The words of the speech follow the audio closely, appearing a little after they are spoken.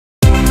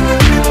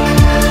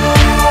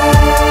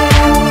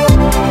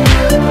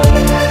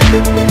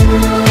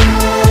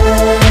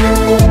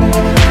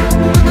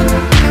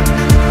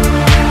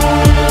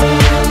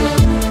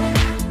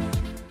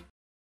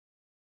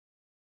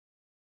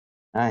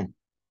Hi,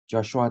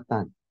 Joshua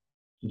Tan.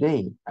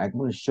 Today, I'm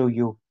going to show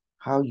you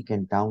how you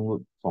can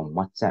download from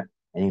WhatsApp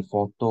any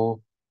photo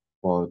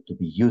for to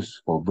be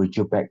used for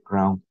virtual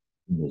background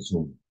in the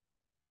Zoom.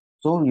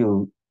 So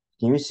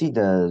can you see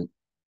the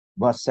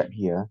WhatsApp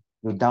here?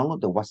 You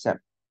download the WhatsApp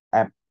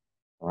app,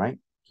 all right,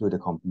 to the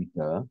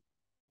computer.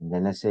 And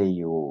then let's say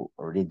you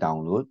already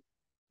download,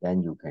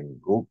 then you can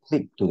go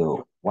click to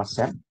the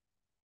WhatsApp,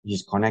 which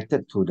is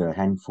connected to the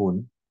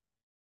handphone,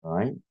 all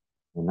right?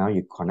 And now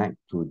you connect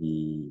to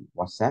the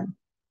WhatsApp.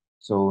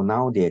 So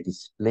now they're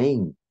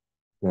displaying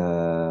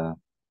the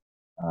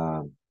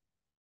uh,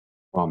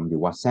 from the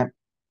WhatsApp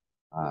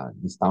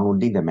is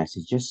downloading the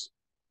messages.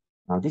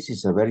 Now this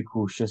is a very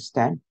crucial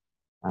step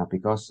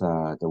because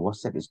the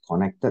WhatsApp is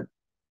connected.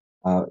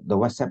 The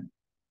WhatsApp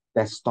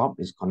desktop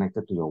is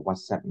connected to your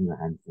WhatsApp in your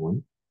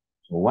handphone.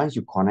 So once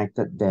you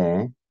connected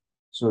there,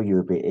 so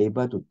you'll be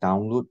able to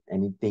download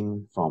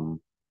anything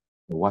from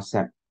the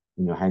WhatsApp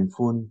in your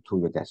handphone to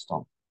your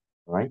desktop.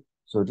 All right.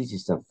 So this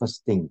is the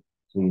first thing.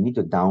 So you need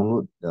to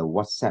download the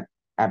WhatsApp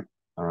app.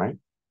 All right,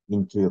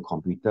 into your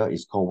computer.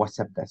 It's called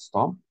WhatsApp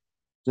Desktop.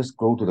 Just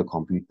go to the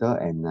computer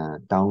and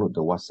download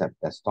the WhatsApp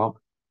Desktop.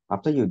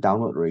 After you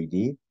download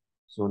already,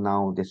 so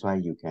now that's why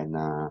you can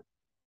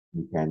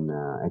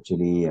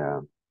actually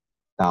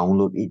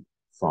download it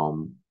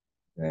from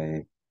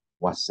the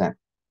WhatsApp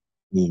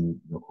in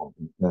your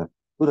computer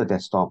to the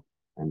desktop,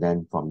 and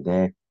then from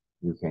there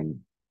you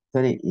can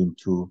turn it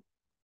into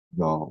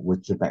your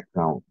virtual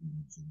background,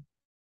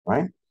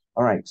 right?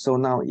 All right, so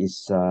now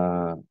it's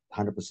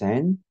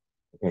 100%.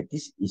 Okay,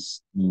 this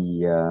is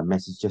the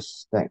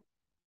messages that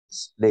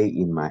display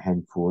in my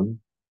handphone.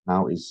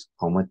 Now it's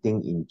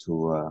converting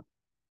into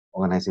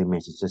organizing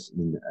messages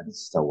in this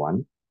is the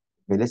one.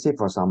 Okay, let's say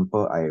for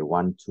example, I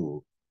want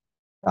to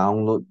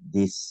download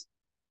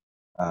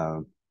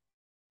uh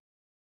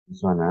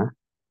this one, uh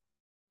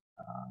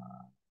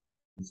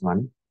this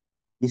one,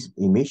 this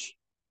image.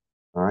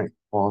 All right,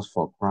 pause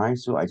for cry.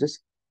 So I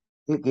just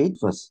click it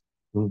first,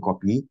 don't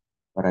copy,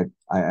 but I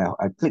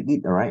click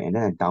it, all right, and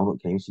then I download.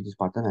 Can you see this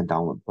button? I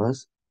download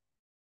first.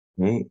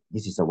 Okay,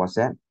 this is the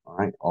WhatsApp, all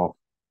right, of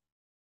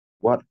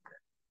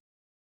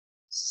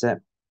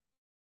WhatsApp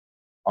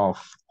of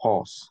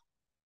pause.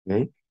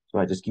 Okay, so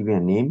I just give it a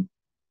name,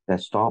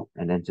 desktop,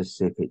 and then just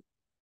save it.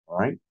 All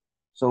right.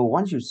 So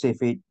once you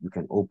save it, you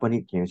can open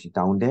it. Can you see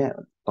down there,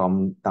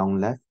 down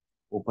left?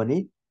 Open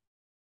it,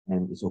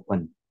 and it's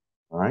open.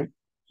 All right.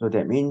 So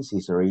that means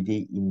it's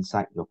already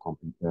inside your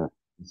computer.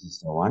 This is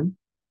the one.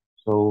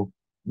 So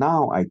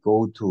now I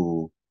go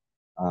to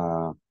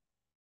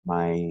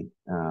my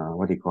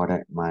what do you call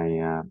that?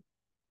 My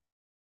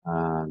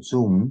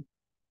Zoom.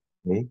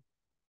 Okay.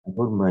 I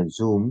go to my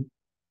Zoom,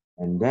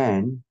 and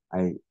then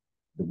the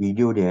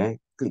video there.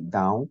 Click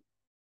down,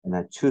 and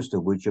I choose the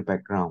virtual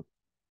background.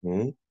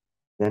 Okay.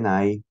 Then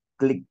I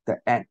click the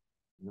add.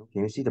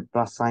 Can you see the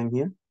plus sign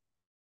here?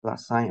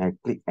 Plus sign, I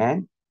click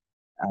add.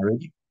 I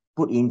already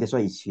put in, that's why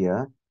it's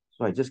here.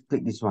 So I just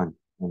click this one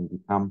and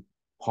become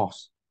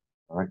pause.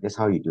 All right, that's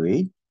how you do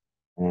it.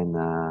 And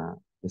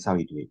that's how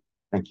you do it.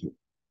 Thank you.